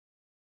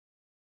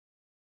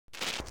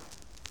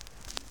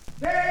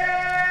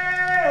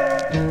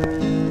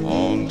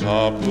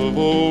top of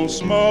old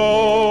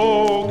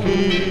Smoky.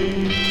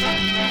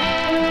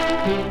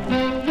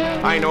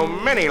 I know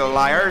many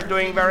liars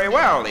doing very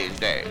well these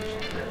days,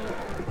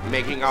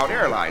 making out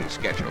airline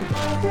schedules.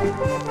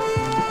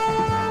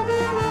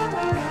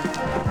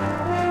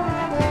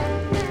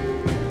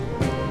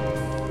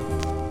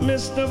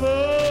 Mr.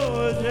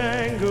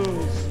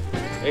 Bojangles,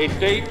 a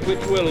date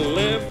which will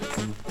live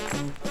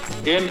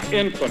in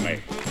infamy.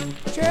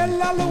 C'è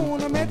la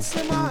luna,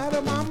 mezza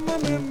mare, mamma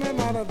mia,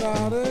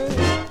 maradare.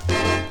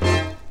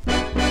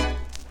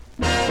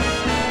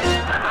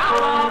 How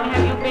long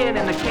have you been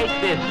in the cake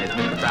business,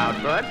 Mr.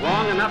 Proudfoot?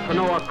 Long enough to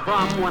know a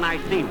crumb when I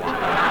see one.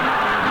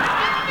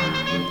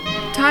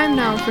 Time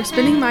now for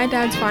Spinning My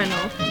Dad's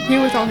Vinyl.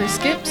 Here with all his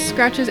skips,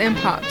 scratches, and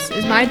pops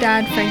is my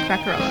dad, Frank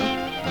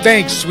Vaccarello.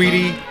 Thanks,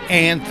 sweetie,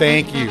 and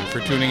thank you for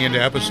tuning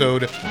into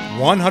episode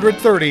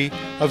 130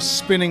 of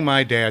Spinning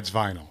My Dad's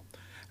Vinyl.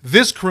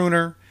 This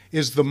crooner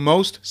is the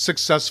most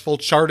successful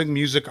charting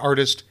music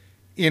artist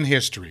in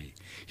history.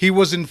 He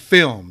was in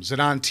films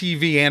and on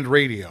TV and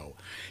radio.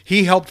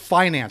 He helped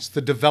finance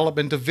the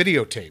development of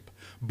videotape,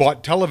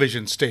 bought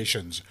television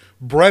stations,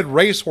 bred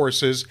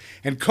racehorses,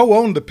 and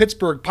co-owned the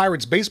Pittsburgh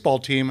Pirates baseball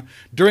team,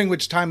 during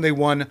which time they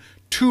won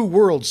 2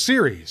 World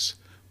Series.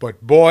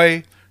 But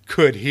boy,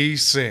 could he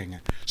sing.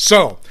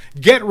 So,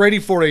 get ready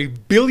for a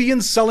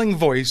billion-selling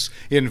voice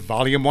in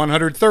Volume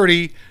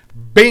 130,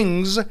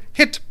 Bing's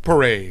Hit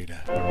Parade.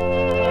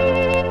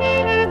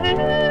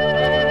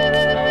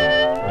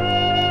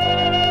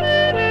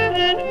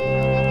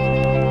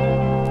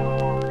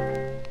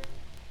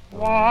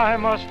 why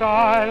must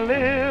I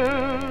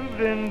live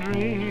in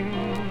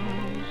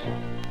dreams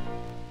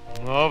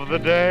of the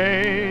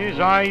days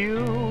I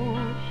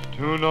used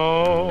to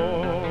know?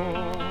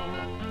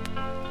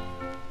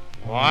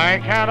 Why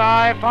can't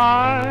I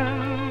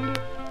find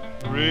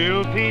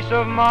real peace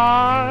of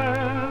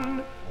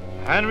mind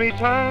and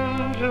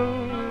return to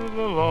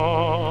the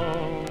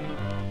long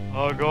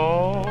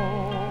ago,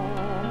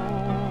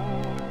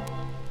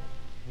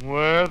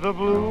 where the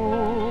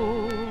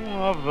blue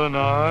of the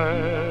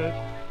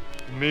night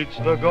meets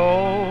the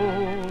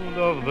gold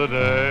of the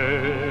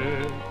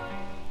day?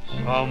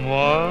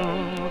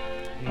 Someone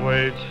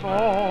waits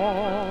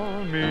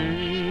for me,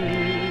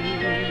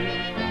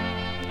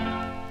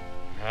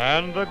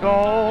 and the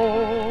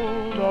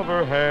gold of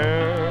her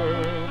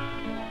hair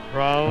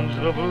crowns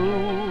the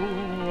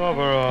blue of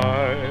her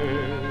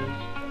eyes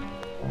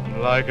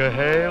like a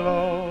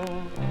halo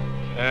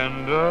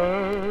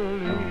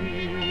tenderly.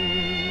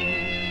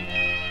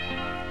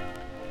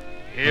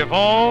 If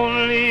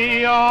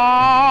only I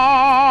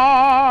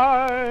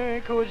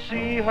could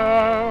see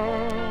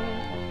her,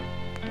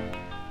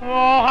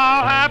 oh,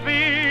 how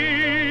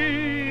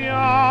happy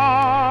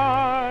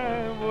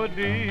I would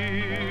be,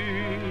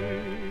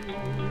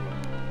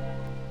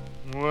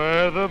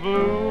 where the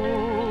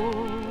blue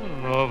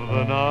of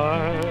the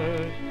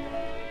night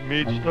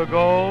meets the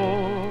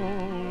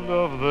gold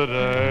of the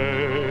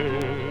day.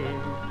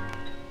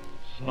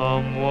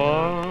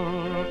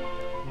 Someone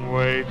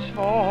waits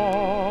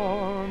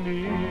for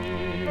me.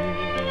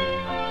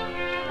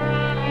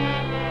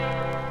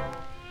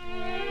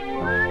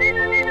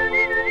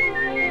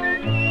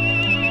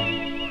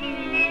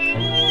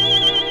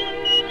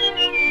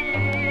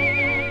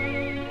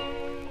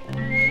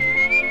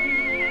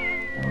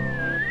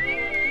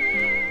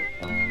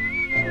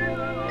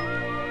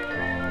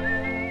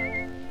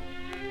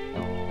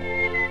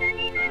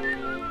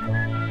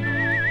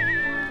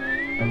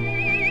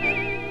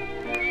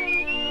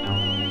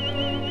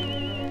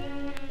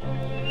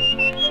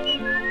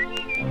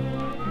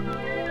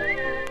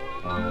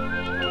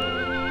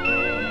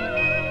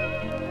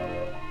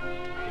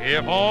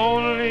 If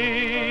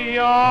only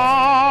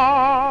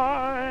I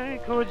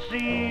could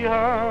see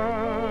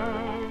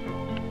her,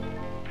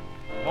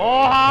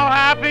 oh, how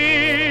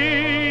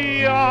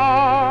happy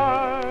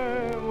I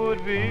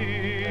would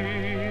be,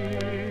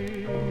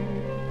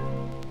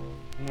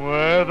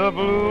 where the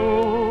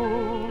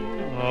blue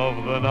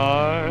of the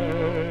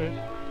night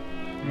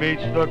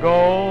meets the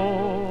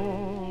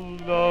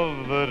gold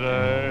of the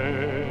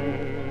day.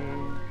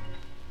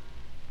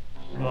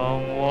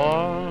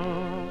 Someone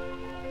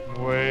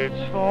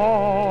waits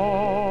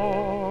for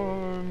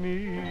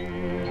me.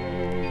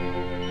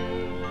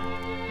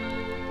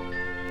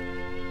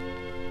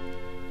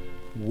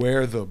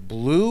 Where the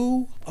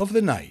Blue of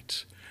the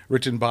Night,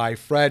 written by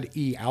Fred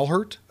E.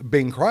 Alhert,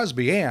 Bing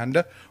Crosby,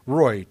 and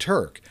Roy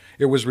Turk.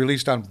 It was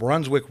released on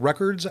Brunswick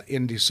Records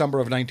in December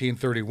of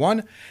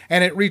 1931,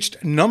 and it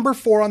reached number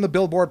 4 on the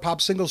Billboard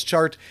Pop Singles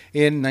chart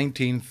in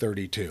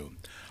 1932.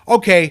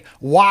 Okay,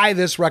 why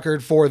this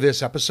record for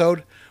this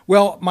episode?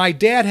 Well, my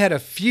dad had a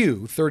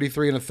few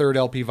 33 1/3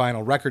 LP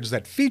vinyl records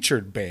that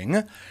featured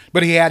Bing,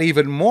 but he had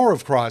even more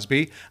of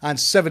Crosby on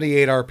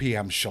 78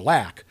 RPM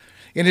shellac.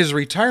 In his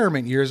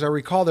retirement years, I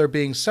recall there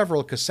being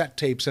several cassette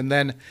tapes and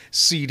then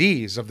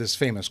CDs of this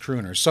famous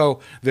crooner,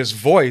 so this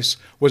voice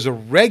was a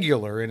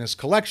regular in his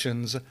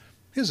collections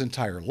his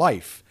entire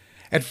life.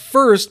 At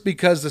first,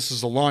 because this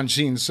is a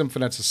Longines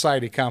Symphonette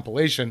Society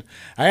compilation,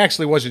 I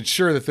actually wasn't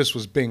sure that this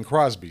was Bing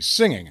Crosby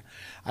singing.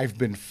 I've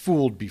been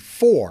fooled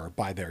before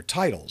by their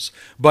titles,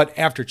 but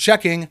after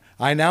checking,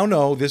 I now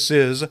know this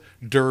is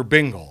Der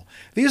Bingle.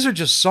 These are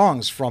just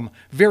songs from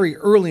very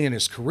early in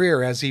his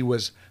career as he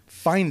was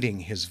finding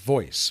his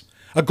voice.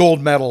 A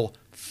gold medal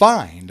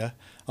find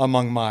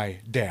among my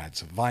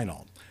dad's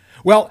vinyl.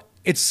 Well,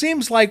 it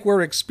seems like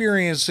we're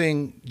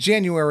experiencing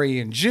January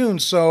and June,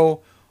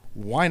 so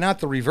why not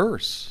the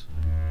reverse?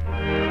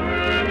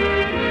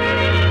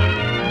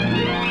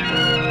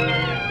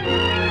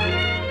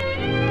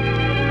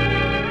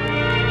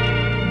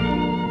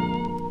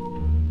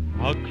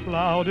 A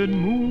clouded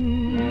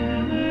moon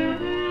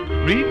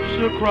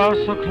creeps across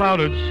a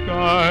clouded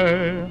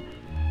sky.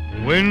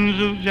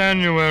 Winds of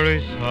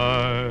January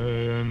sigh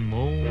and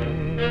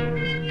moan.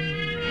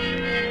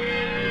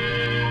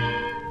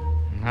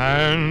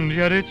 And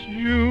yet it's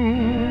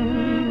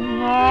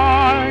June.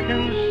 I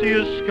can see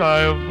a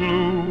sky of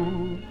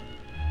blue.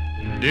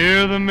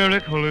 Dear, the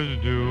miracle is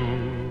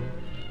due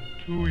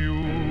to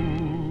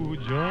you,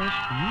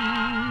 just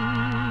you.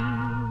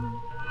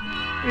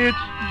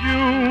 It's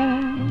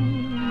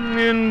June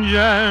in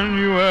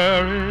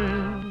January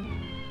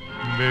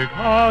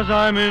because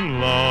I'm in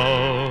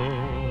love.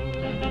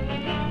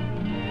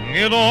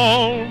 It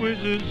always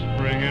is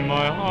spring in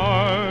my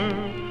heart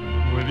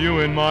with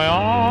you in my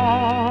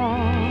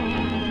arms.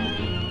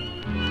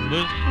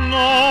 The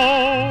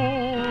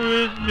snow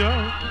is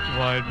just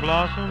white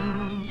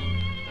blossoms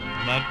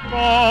that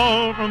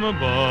fall from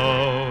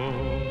above.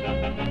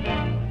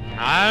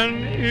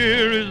 And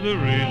here is the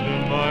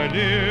reason, my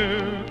dear,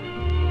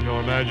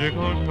 your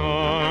magical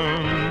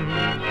charms.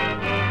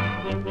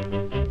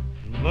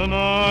 The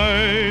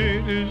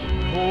night is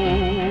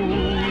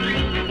cold,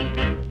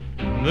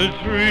 the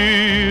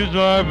trees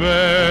are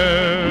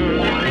bare,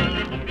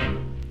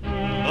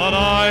 but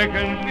I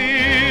can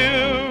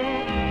feel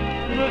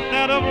the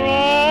scent of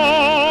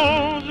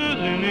roses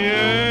in the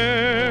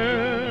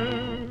air.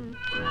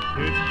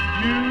 It's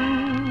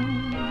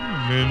June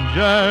in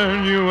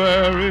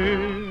January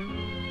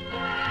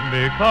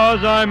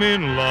because I'm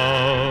in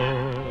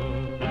love.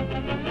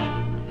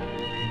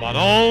 But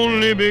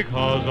only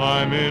because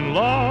I'm in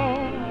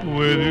love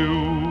with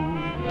you.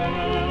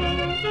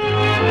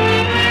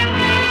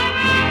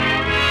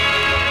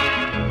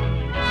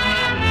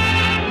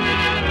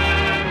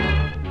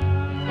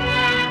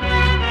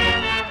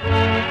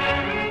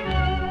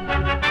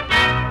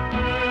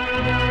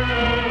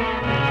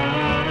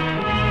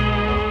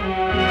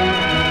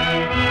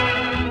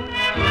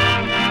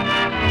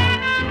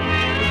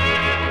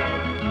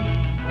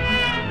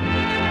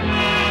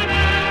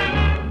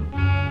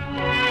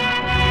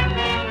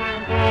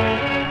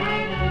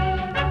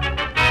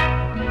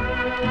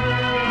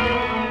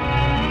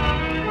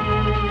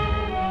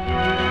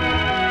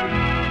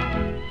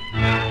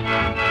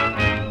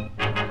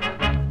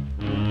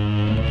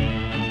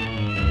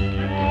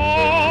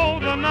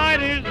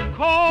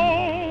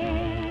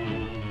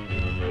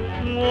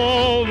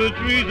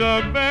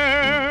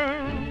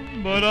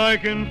 I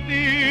can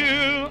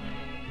feel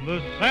the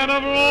scent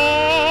of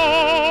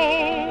roses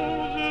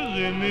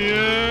in the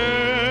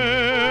air.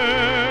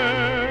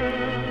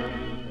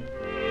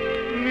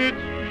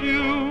 It's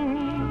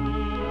June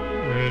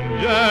in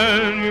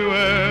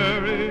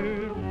January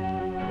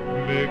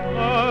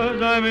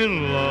because I'm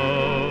in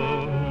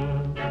love,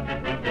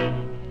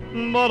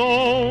 but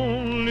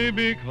only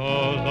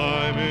because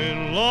I'm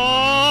in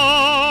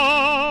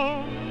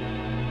love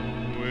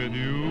with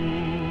you.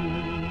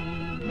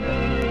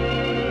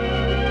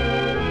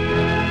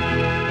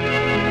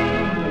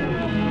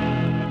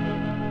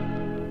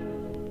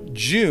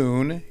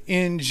 June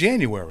in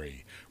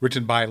January,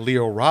 written by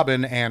Leo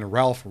Robin and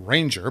Ralph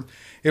Ranger.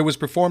 It was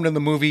performed in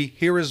the movie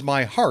Here Is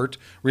My Heart,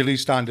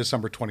 released on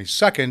December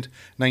 22nd,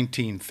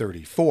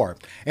 1934,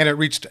 and it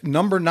reached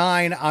number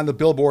 9 on the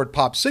Billboard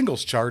Pop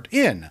Singles chart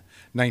in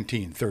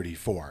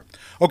 1934.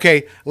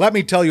 Okay, let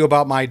me tell you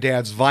about my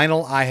dad's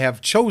vinyl I have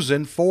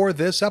chosen for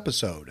this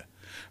episode.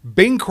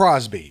 Bing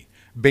Crosby.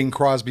 Bing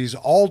Crosby's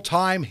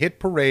all-time hit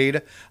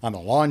parade on the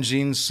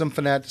Longines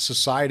Symphonette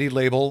Society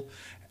label,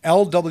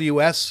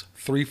 LWS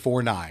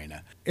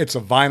 349. It's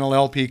a vinyl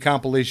LP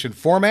compilation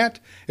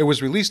format. It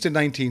was released in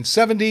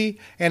 1970,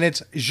 and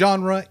its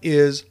genre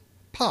is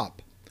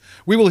pop.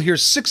 We will hear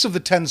 6 of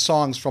the 10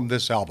 songs from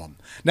this album.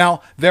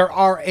 Now, there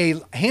are a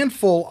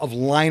handful of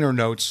liner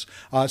notes,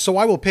 so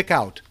I will pick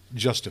out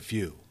just a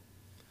few.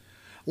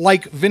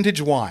 Like vintage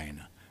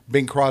wine,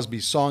 Bing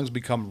Crosby's songs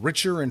become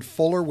richer and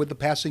fuller with the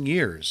passing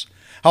years.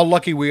 How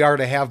lucky we are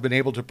to have been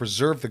able to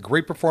preserve the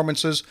great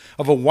performances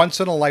of a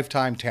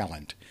once-in-a-lifetime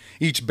talent.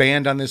 Each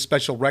band on this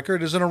special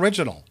record is an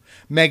original.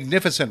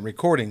 Magnificent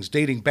recordings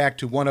dating back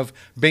to one of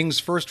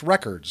Bing's first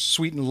records,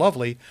 Sweet and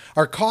Lovely,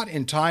 are caught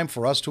in time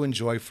for us to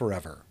enjoy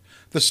forever.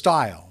 The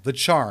style, the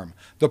charm,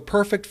 the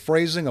perfect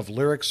phrasing of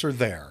lyrics are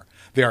there.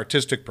 The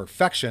artistic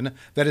perfection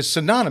that is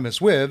synonymous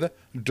with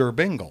Der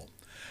Bingle.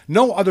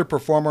 No other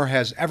performer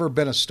has ever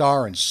been a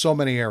star in so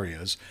many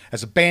areas.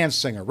 As a band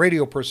singer,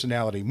 radio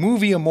personality,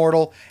 movie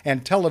immortal,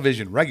 and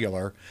television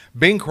regular,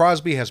 Bing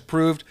Crosby has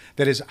proved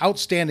that his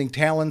outstanding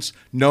talents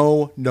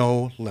know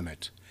no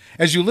limit.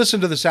 As you listen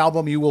to this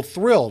album, you will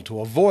thrill to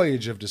a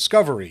voyage of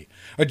discovery,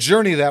 a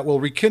journey that will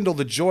rekindle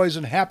the joys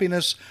and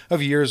happiness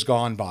of years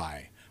gone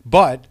by,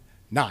 but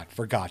not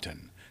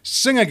forgotten.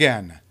 Sing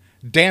again,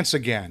 dance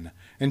again,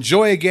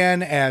 enjoy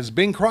again as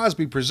Bing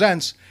Crosby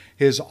presents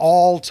his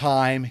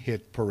all-time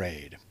hit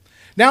parade.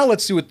 Now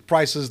let's see what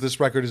prices this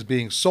record is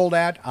being sold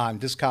at on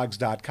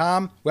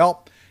Discogs.com.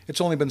 Well,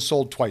 it's only been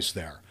sold twice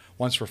there.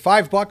 Once for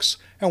 $5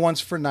 and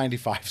once for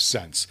 95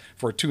 cents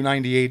for a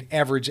 $2.98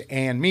 average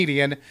and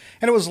median,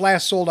 and it was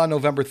last sold on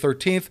November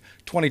 13th,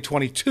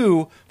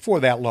 2022 for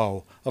that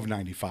low of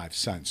 95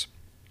 cents.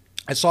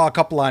 I saw a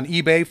couple on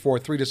eBay for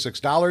 $3 to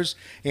 $6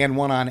 and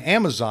one on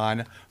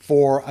Amazon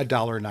for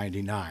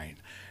 $1.99.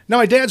 Now,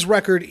 my dad's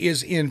record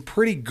is in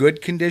pretty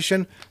good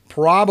condition,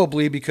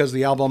 probably because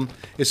the album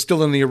is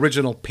still in the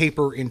original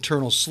paper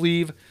internal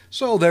sleeve,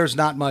 so there's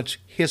not much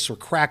hiss or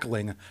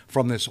crackling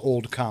from this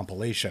old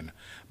compilation.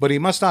 But he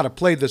must not have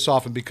played this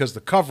often because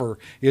the cover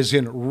is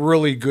in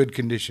really good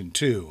condition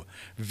too.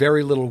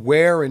 Very little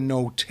wear and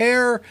no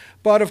tear,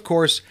 but of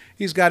course,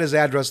 he's got his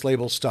address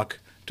label stuck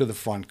to the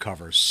front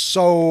cover.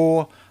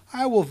 So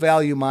I will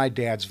value my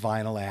dad's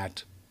vinyl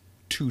at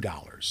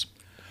 $2.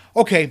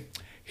 Okay,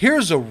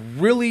 here's a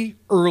really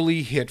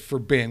early hit for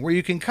Bing where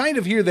you can kind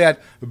of hear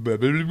that,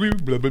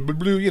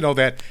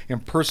 that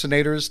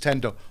impersonators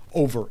tend to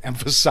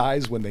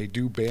overemphasize when they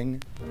do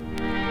Bing.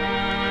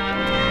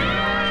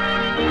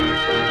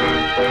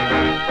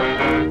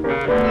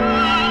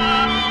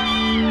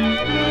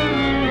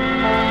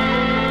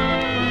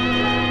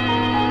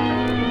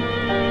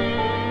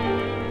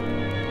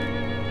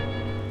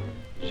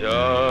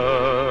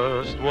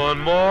 Just one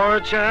more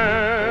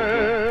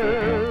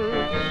chance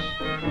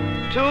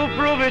to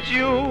prove it's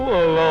you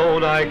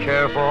alone I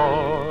care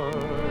for.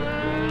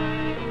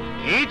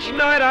 Each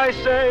night I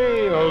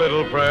say a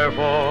little prayer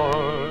for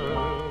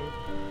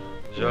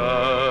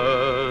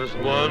just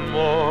one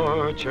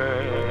more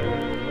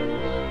chance.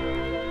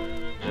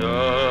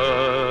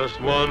 Just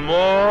one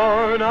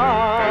more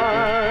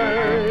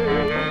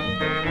night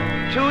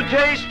to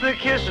taste the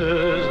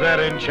kisses that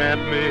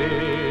enchant me.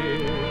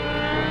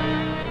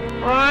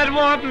 I'd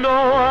want no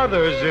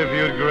others if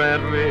you'd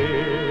grant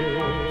me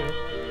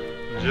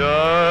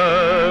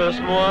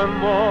just one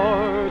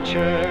more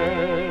chance.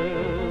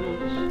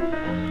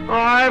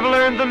 I've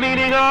learned the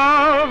meaning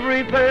of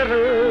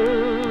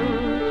repentance.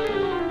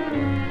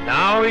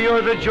 Now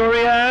you're the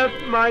jury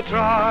at my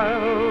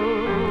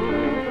trial.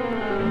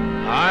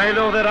 I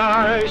know that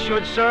I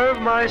should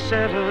serve my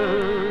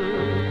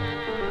sentence.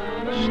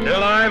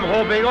 Still I'm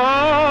hoping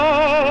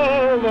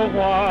all the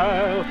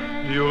while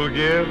you'll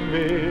give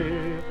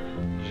me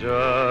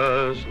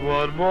just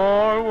one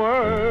more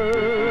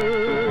word.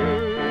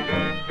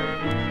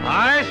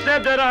 I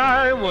said that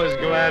I was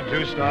glad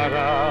to start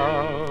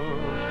out,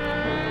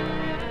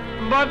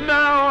 but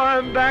now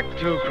I'm back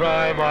to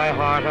cry my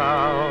heart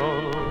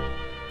out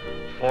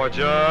for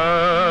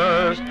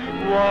just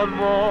one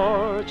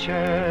more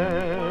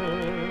chance.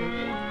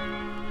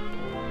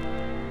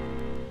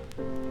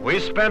 We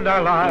spend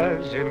our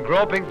lives in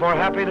groping for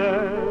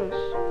happiness.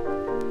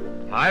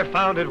 I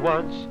found it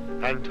once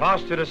and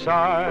tossed it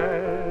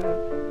aside.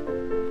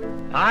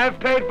 I've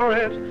paid for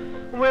it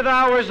with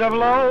hours of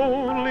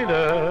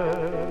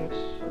loneliness.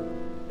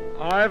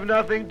 I've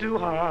nothing to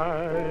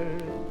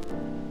hide.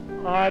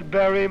 I'd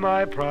bury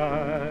my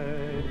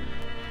pride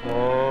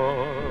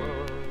for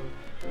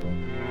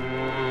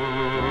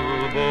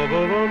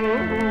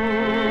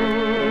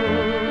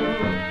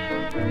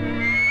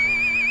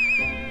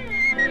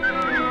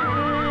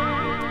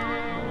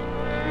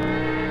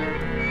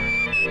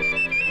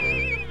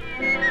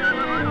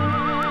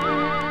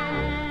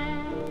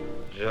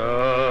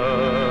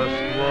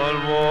just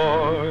one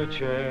more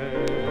chance.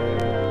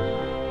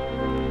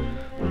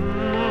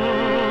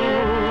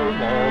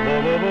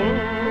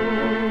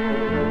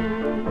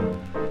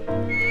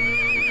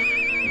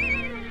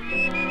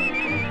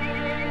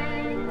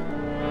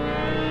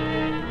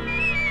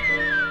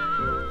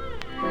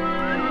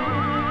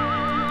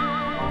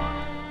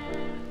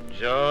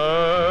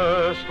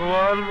 Just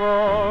one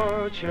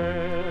more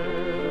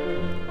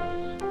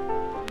chance.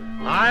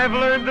 I've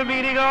learned the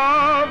meaning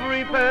of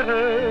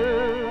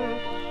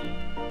repentance.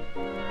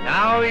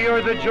 Now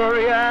you're the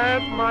jury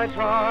at my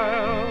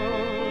trial.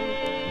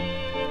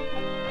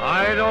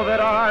 I know that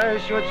I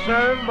should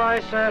serve my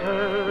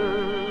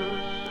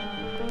sentence.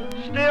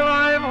 Still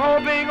I'm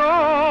hoping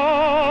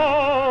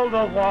all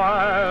the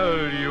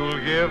while you'll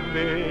give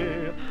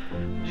me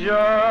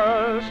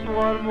just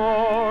one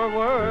more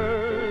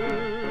word.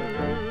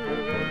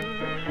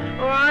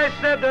 I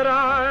said that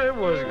I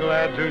was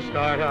glad to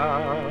start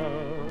out,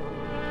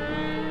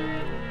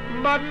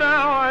 but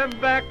now I'm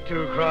back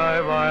to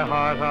cry my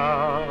heart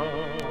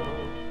out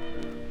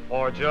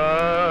for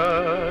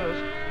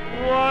just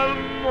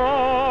one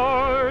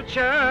more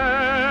chance.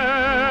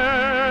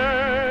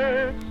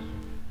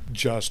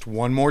 Just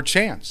One More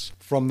Chance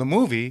from the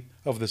movie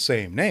of the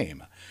same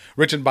name,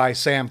 written by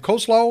Sam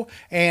Koslow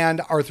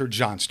and Arthur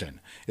Johnston.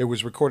 It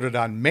was recorded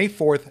on May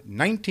 4th,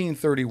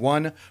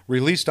 1931,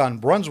 released on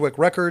Brunswick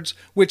Records,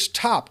 which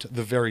topped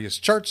the various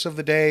charts of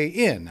the day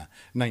in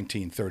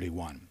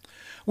 1931.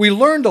 We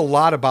learned a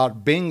lot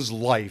about Bing's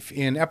life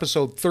in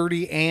episode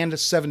 30 and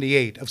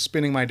 78 of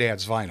Spinning My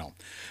Dad's Vinyl,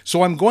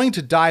 so I'm going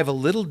to dive a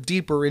little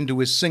deeper into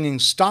his singing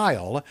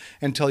style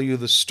and tell you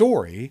the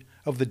story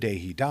of the day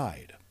he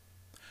died.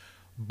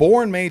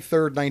 Born May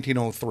 3rd,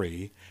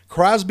 1903,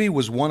 Crosby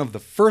was one of the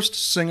first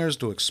singers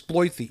to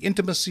exploit the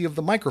intimacy of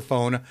the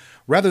microphone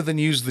rather than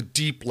use the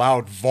deep,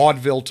 loud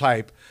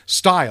vaudeville-type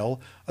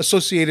style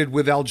associated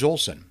with Al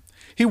Jolson.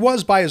 He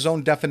was, by his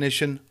own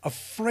definition, a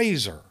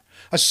phraser,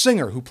 a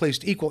singer who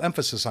placed equal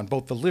emphasis on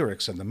both the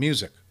lyrics and the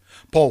music.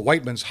 Paul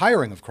Whiteman's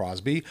hiring of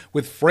Crosby,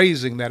 with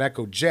phrasing that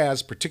echoed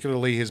jazz,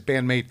 particularly his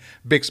bandmate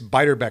Bix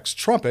Beiderbecke's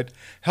trumpet,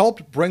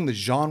 helped bring the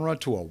genre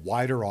to a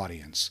wider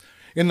audience.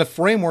 In the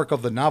framework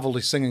of the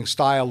novelty singing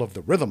style of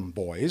the Rhythm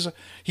Boys,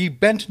 he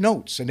bent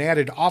notes and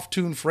added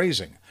off-tune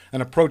phrasing,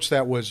 an approach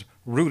that was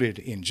rooted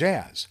in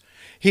jazz.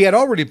 He had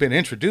already been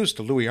introduced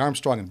to Louis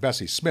Armstrong and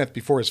Bessie Smith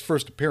before his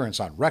first appearance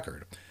on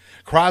record.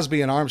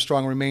 Crosby and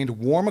Armstrong remained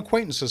warm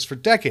acquaintances for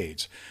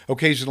decades,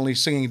 occasionally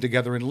singing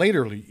together in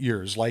later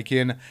years, like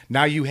in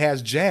Now You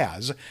Has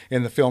Jazz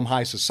in the film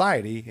High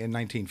Society in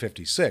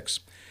 1956.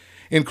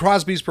 In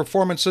Crosby's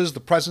performances, the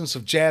presence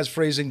of jazz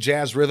phrasing,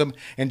 jazz rhythm,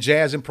 and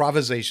jazz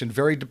improvisation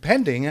varied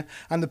depending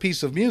on the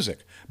piece of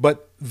music,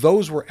 but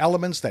those were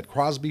elements that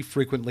Crosby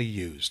frequently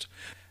used.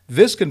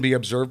 This can be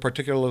observed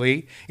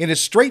particularly in his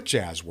straight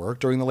jazz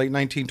work during the late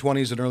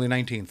 1920s and early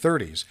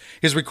 1930s,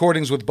 his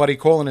recordings with Buddy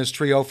Cole and his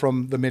trio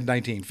from the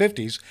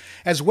mid-1950s,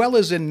 as well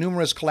as in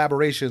numerous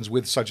collaborations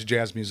with such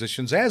jazz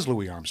musicians as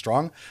Louis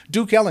Armstrong,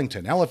 Duke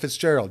Ellington, Ella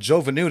Fitzgerald,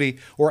 Joe Venuti,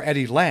 or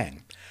Eddie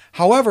Lang.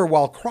 However,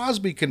 while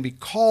Crosby can be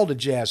called a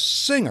jazz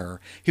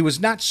singer, he was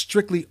not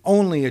strictly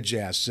only a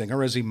jazz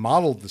singer, as he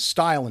modeled the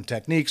style and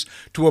techniques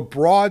to a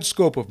broad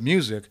scope of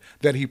music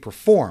that he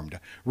performed,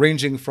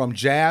 ranging from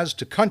jazz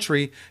to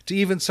country to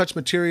even such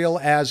material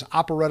as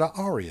operetta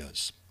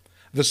arias.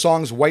 The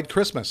songs White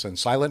Christmas and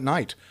Silent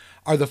Night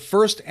are the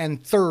first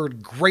and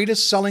third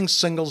greatest selling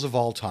singles of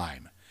all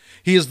time.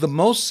 He is the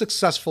most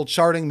successful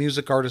charting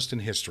music artist in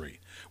history,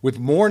 with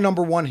more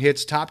number one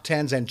hits, top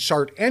tens, and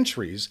chart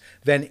entries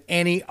than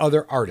any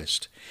other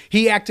artist.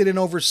 He acted in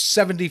over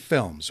 70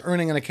 films,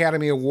 earning an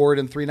Academy Award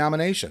and 3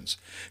 nominations.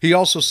 He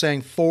also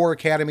sang 4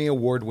 Academy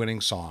Award-winning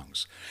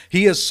songs.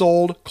 He has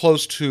sold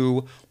close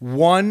to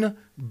 1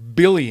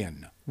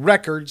 billion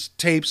records,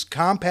 tapes,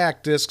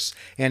 compact discs,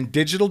 and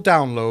digital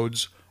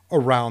downloads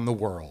around the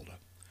world.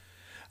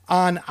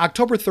 On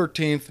October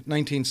 13,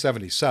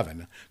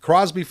 1977,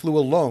 Crosby flew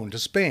alone to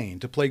Spain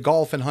to play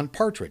golf and hunt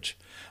partridge.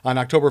 On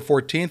October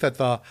 14th at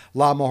the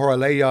La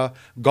Moraleja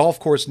golf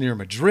course near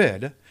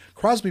Madrid,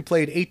 Crosby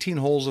played 18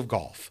 holes of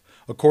golf.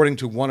 According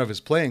to one of his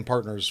playing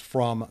partners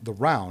from the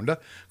round,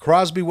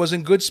 Crosby was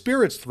in good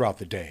spirits throughout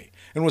the day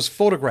and was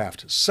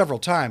photographed several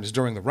times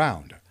during the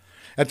round.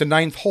 At the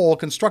 9th hole,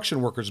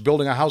 construction workers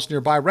building a house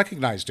nearby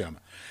recognized him,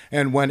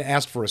 and when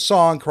asked for a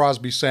song,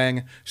 Crosby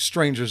sang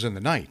Strangers in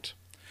the Night.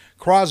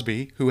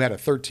 Crosby, who had a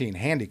 13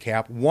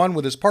 handicap, won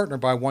with his partner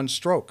by 1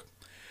 stroke.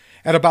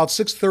 At about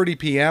 6:30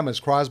 p.m., as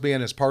Crosby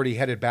and his party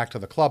headed back to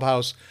the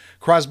clubhouse,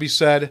 Crosby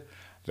said,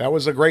 "That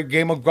was a great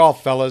game of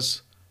golf,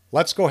 fellas.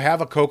 Let's go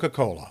have a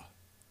Coca-Cola."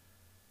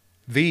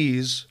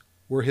 These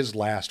were his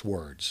last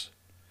words.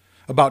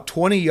 About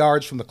 20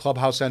 yards from the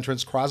clubhouse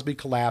entrance, Crosby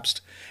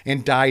collapsed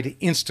and died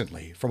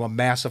instantly from a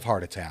massive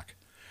heart attack.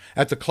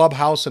 At the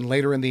clubhouse and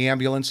later in the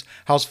ambulance,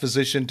 house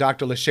physician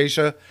Dr.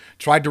 Lachesha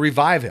tried to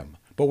revive him,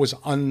 but was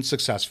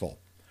unsuccessful.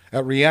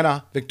 At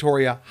Riena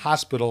Victoria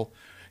Hospital,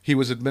 he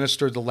was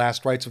administered the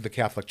last rites of the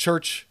Catholic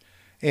Church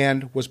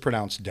and was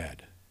pronounced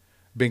dead.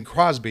 Bing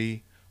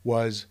Crosby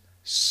was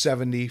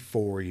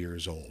 74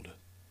 years old.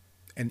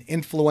 An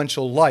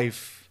influential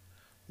life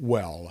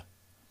well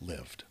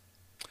lived.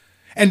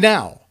 And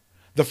now,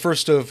 the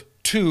first of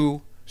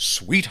 2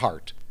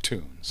 Sweetheart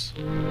tunes.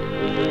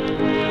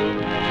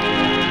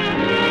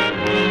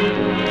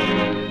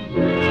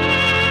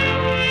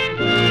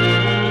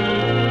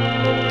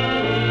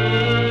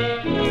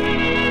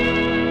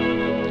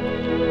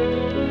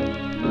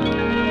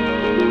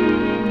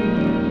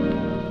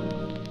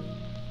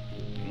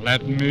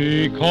 Let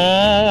me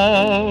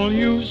call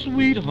you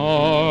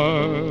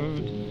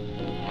sweetheart.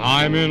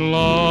 I'm in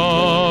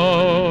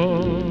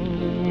love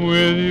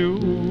with you.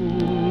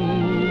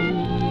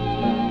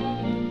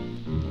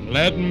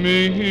 Let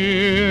me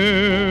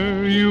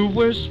hear you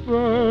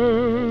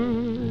whisper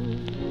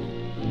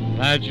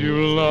that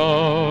you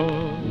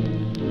love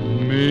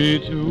me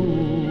too.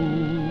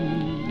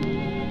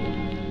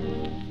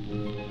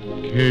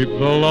 Keep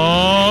the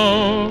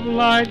love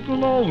light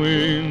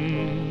glowing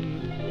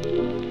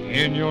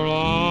in your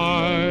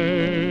eyes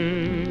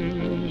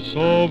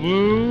so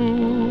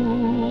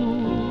blue.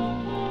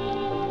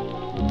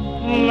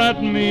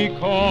 Let me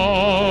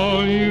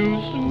call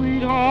you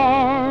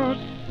sweetheart.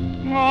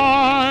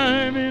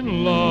 I'm in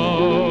in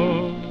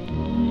love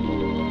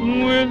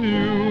with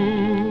you.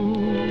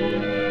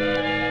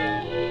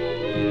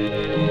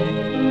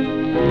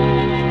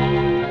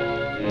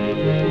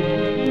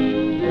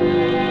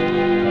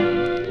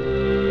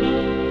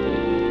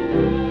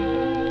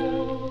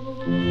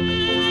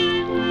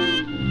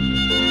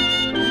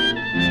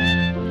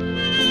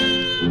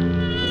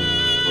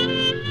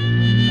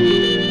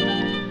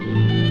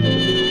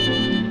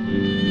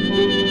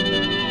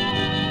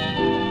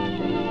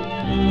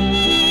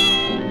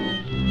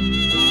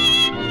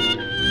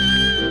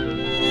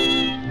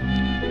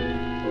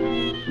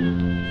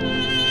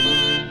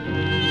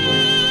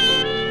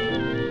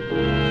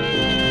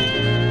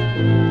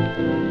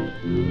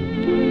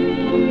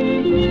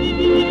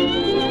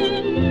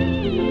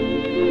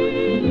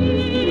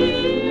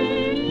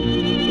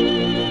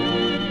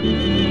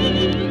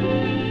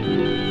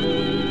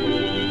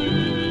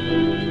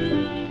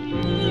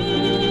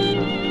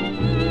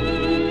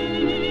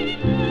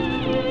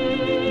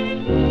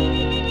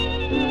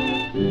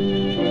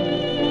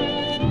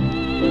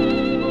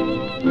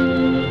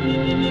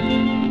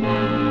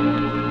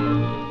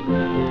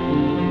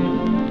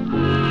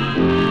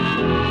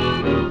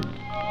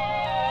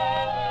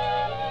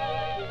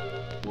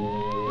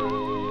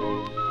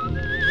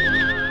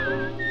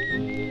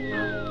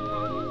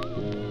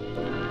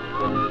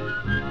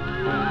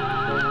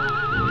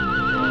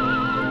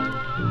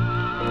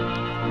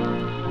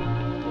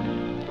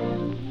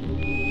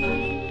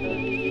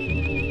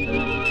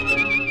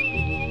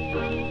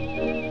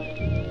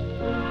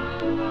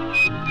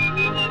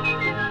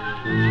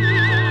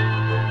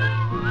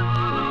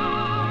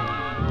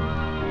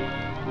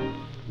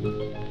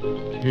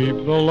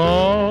 Keep the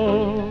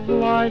love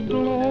light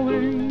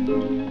glowing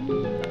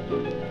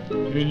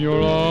in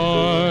your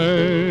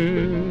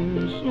eyes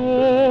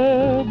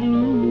so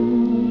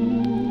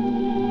blue.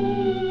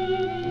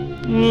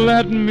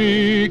 Let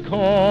me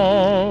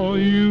call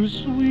you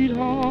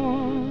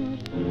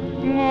sweetheart.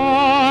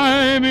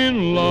 I'm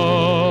in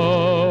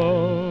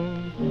love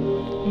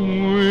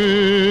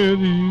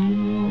with you.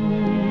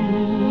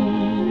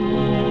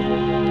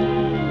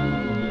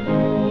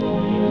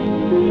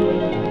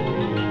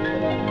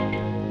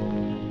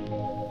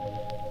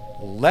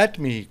 Let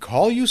Me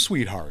Call You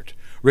Sweetheart,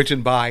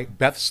 written by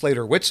Beth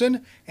Slater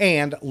Whitson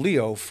and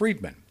Leo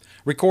Friedman.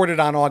 Recorded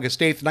on August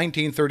 8th,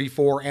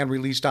 1934, and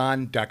released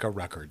on Decca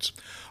Records.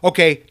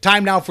 Okay,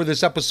 time now for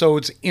this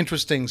episode's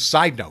interesting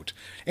side note,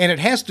 and it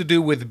has to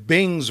do with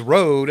Bing's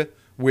Road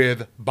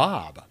with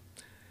Bob.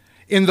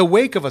 In the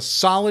wake of a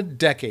solid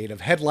decade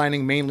of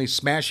headlining mainly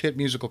smash hit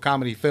musical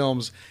comedy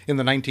films in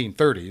the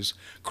 1930s,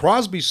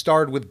 Crosby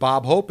starred with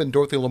Bob Hope and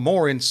Dorothy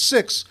Lamour in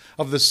 6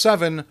 of the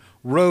 7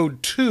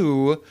 Road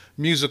 2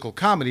 musical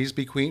comedies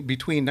between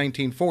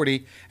 1940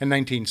 and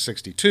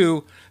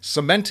 1962,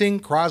 cementing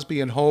Crosby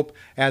and Hope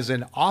as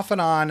an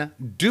off-and-on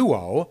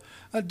duo,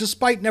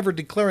 despite never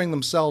declaring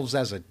themselves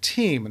as a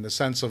team in the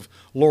sense of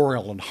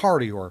Laurel and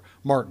Hardy or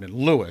Martin and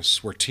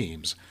Lewis were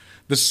teams.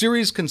 The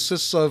series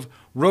consists of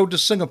Road to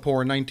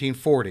Singapore in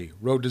 1940,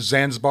 Road to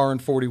Zanzibar in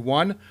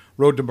 41,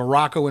 Road to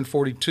Morocco in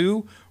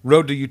 42,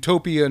 Road to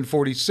Utopia in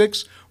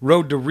 46,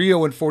 Road to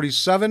Rio in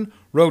 47,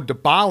 Road to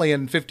Bali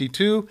in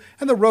 52,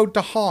 and the Road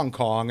to Hong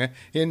Kong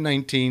in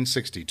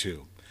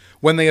 1962.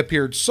 When they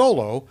appeared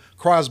solo,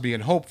 Crosby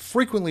and Hope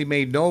frequently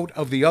made note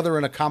of the other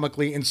in a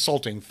comically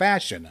insulting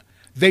fashion.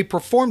 They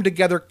performed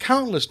together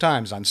countless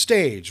times on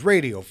stage,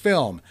 radio,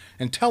 film,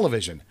 and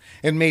television,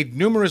 and made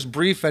numerous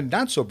brief and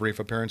not-so-brief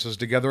appearances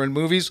together in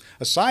movies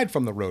aside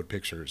from the road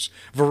pictures,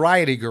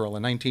 Variety Girl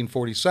in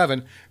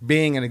 1947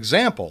 being an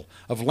example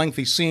of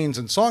lengthy scenes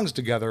and songs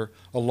together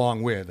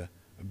along with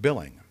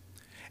billing.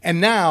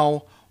 And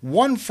now,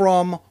 one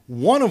from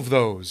one of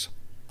those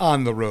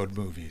on-the-road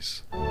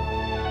movies.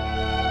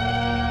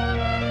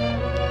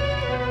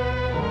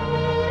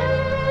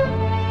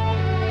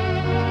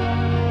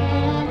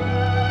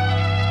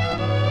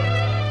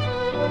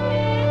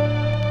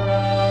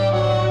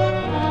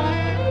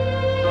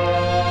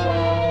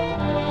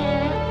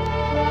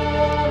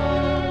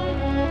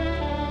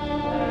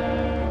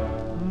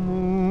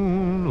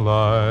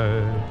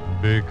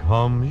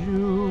 Become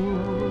you,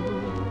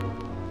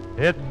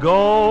 it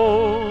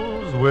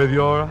goes with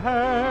your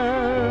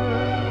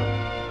hair.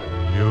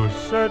 You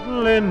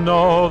certainly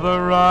know the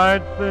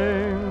right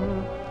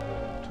thing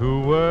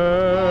to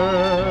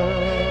wear.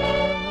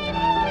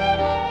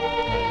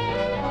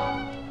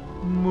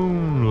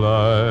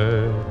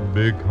 Moonlight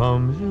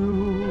becomes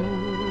you.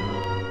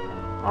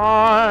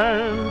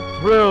 I'm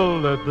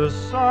thrilled at the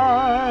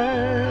sight,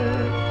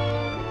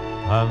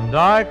 and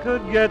I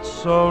could get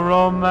so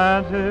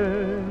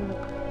romantic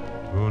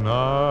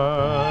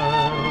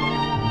tonight.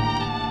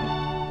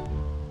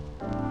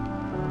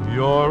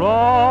 You're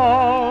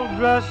all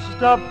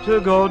dressed up to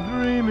go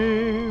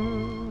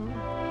dreaming.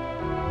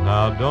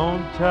 Now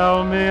don't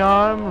tell me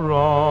I'm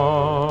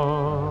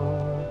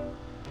wrong.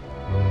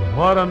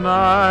 What a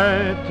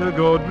night to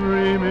go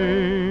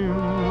dreaming.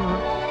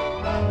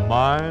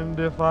 Mind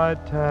if I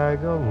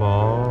tag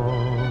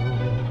along?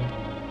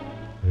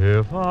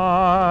 If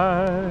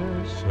I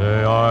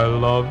say I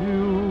love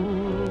you,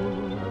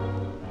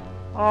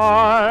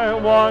 I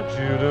want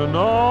you to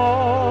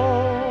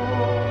know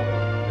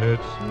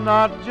it's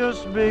not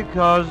just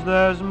because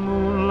there's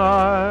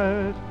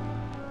moonlight,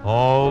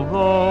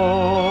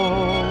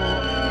 although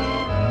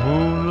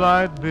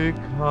moonlight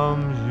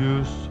becomes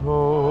you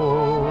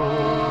so.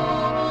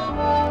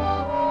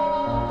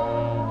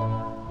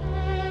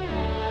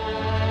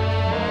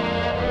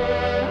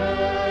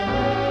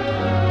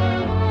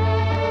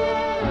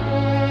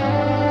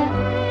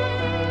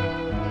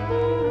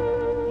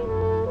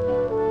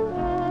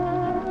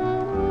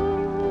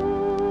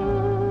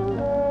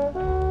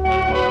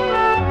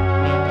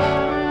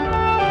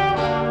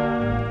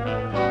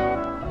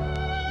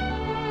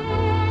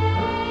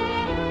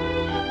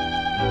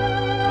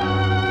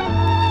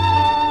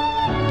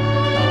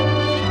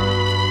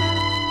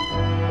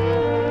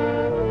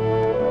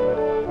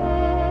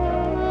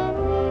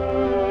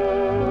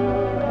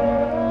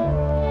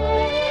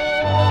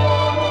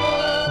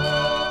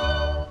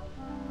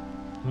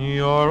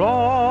 You're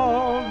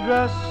all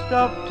dressed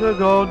up to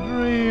go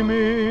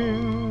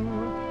dreaming.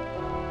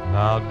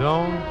 Now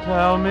don't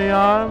tell me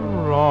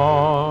I'm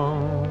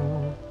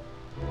wrong.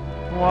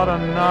 What a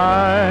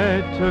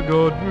night to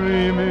go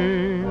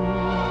dreaming.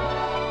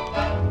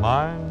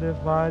 Mind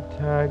if I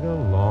tag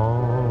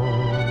along?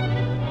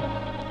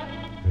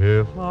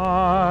 If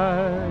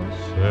I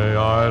say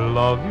I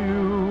love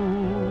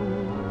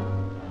you,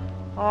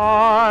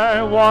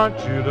 I want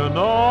you to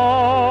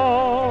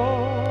know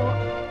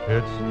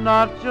it's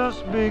not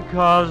just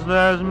because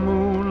there's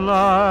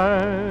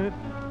moonlight,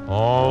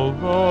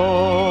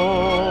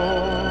 although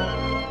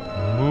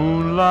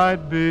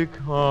moonlight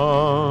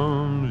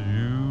becomes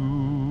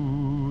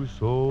you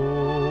so.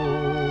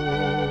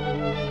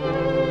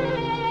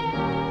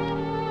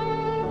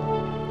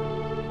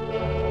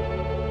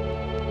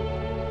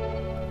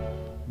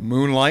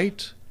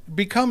 Moonlight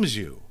Becomes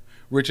You,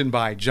 written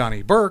by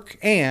Johnny Burke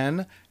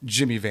and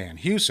Jimmy Van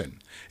Heusen.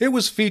 It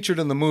was featured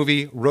in the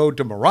movie Road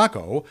to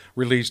Morocco,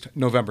 released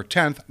November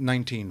 10th,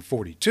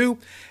 1942,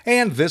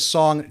 and this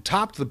song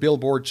topped the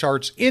Billboard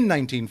charts in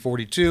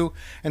 1942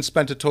 and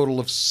spent a total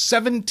of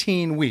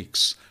 17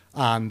 weeks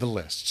on the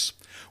lists.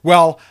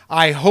 Well,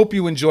 I hope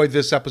you enjoyed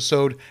this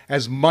episode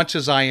as much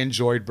as I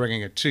enjoyed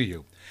bringing it to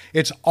you.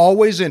 It's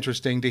always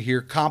interesting to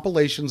hear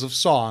compilations of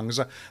songs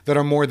that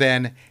are more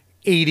than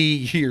 80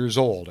 years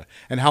old,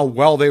 and how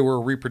well they were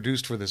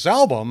reproduced for this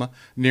album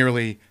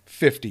nearly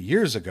 50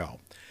 years ago.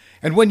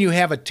 And when you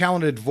have a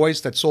talented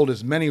voice that sold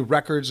as many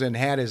records and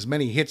had as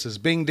many hits as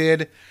Bing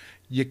did,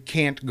 you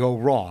can't go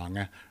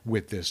wrong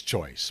with this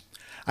choice.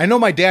 I know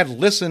my dad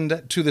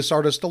listened to this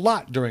artist a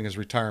lot during his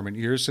retirement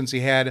years since he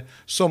had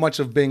so much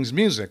of Bing's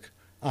music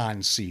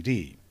on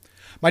CD.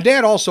 My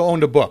dad also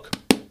owned a book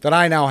that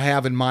I now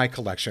have in my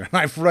collection, and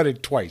I've read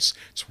it twice.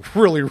 It's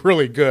really,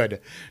 really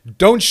good.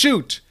 Don't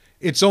Shoot,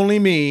 It's Only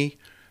Me,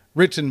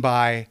 written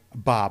by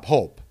Bob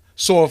Hope.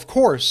 So, of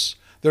course,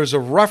 there's a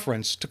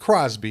reference to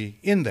Crosby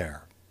in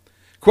there.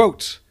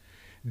 Quote,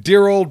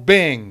 "Dear old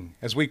Bing,"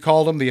 as we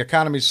called him, the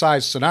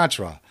economy-sized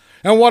Sinatra.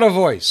 And what a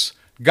voice.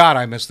 God,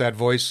 I miss that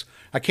voice.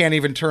 I can't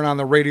even turn on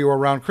the radio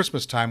around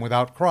Christmas time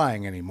without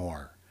crying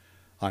anymore.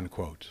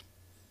 Unquote.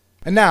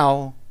 And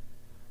now,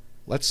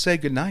 let's say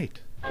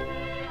goodnight.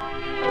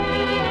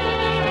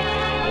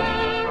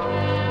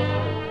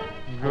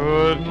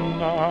 Good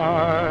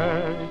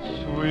night,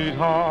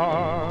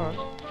 sweetheart,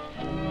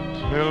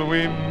 till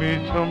we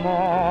meet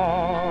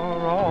tomorrow.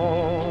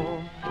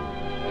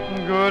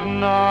 Good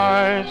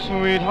night,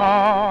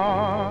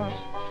 sweetheart,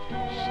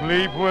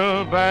 sleep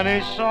will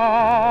banish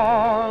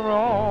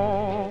sorrow.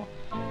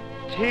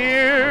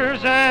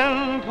 Tears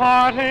and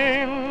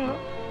parting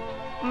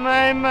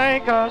may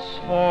make us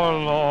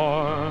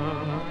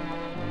forlorn,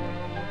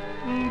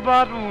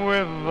 but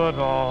with the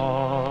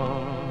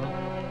dawn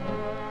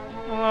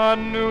a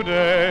new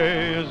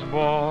day is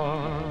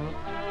born.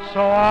 So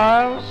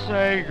I'll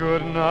say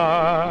good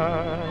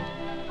night,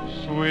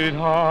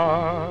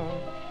 sweetheart,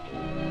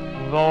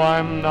 though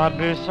I'm not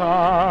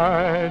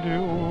beside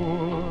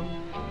you.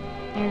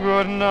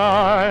 Good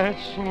night,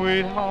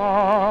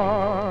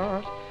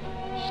 sweetheart,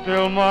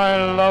 still my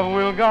love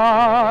will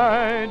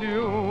guide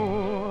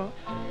you.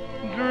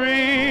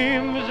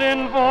 Dreams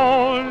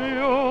enfold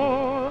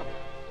you,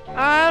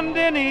 and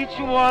in each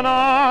one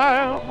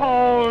I'll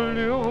hold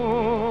you.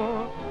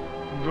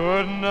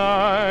 Good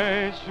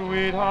night,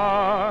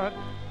 sweetheart,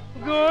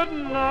 good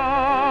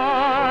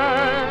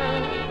night.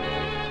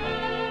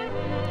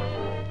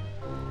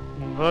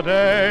 The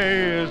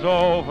day is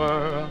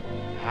over,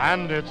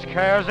 and its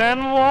cares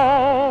and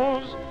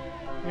woes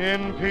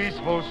in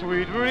peaceful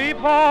sweet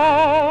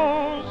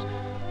repose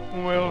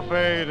will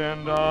fade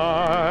and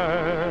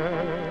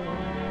die.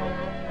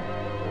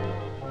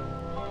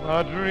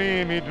 A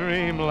dreamy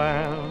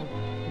dreamland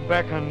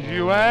beckons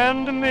you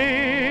and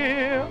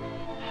me.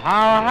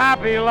 How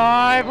happy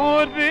life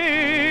would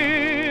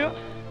be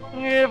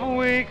if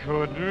we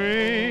could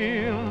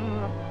dream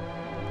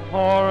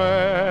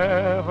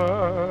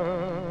forever.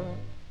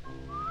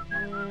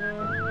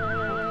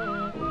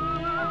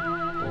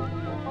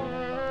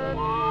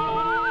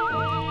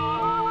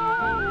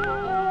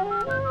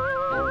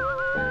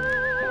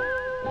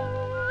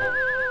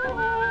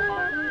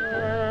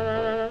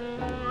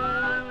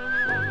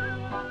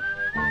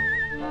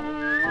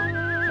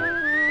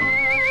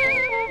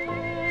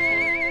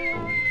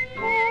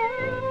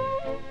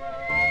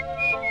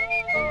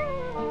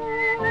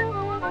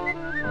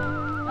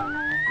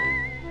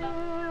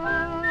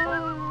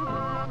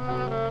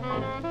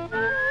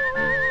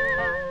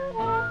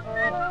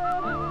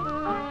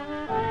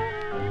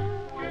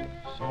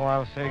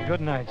 I'll say good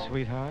night,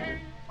 sweetheart.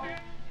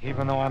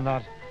 Even though I'm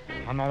not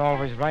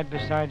always right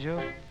beside you,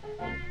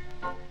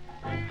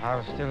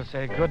 I'll still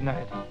say good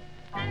night.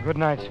 Good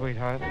night,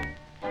 sweetheart.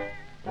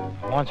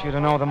 I want you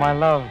to know that my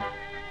love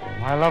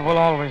will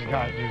always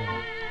guide you.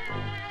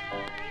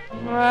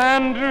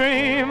 And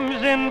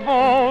dreams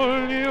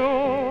enfold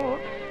you,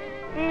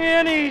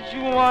 in each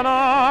one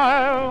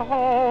I'll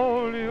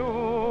hold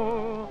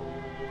you.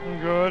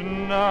 Good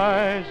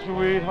night,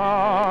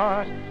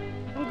 sweetheart.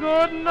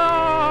 Good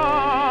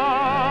night.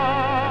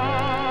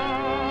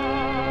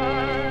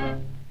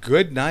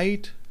 Good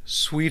Night,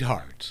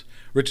 Sweetheart.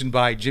 Written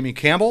by Jimmy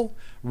Campbell,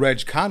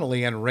 Reg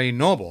Connolly, and Ray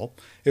Noble.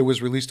 It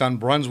was released on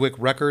Brunswick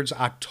Records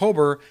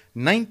October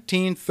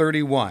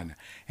 1931.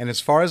 And as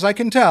far as I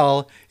can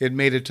tell, it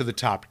made it to the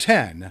top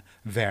 10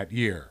 that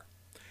year.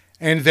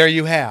 And there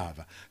you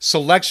have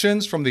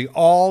selections from the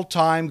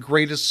all-time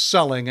greatest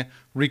selling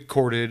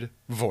recorded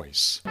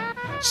voice.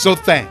 So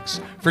thanks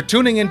for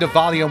tuning into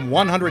Volume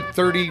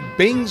 130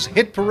 Bing's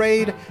Hit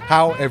Parade,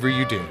 however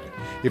you did.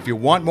 If you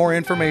want more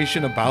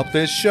information about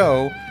this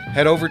show,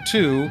 head over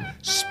to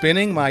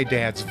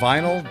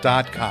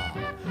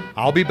spinningmydadsvinyl.com.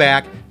 I'll be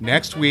back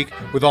next week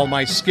with all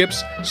my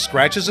skips,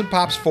 scratches, and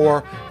pops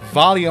for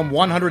Volume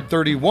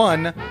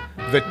 131,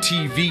 The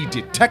TV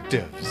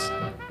Detectives.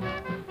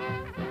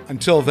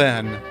 Until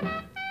then,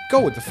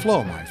 go with the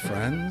flow, my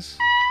friends.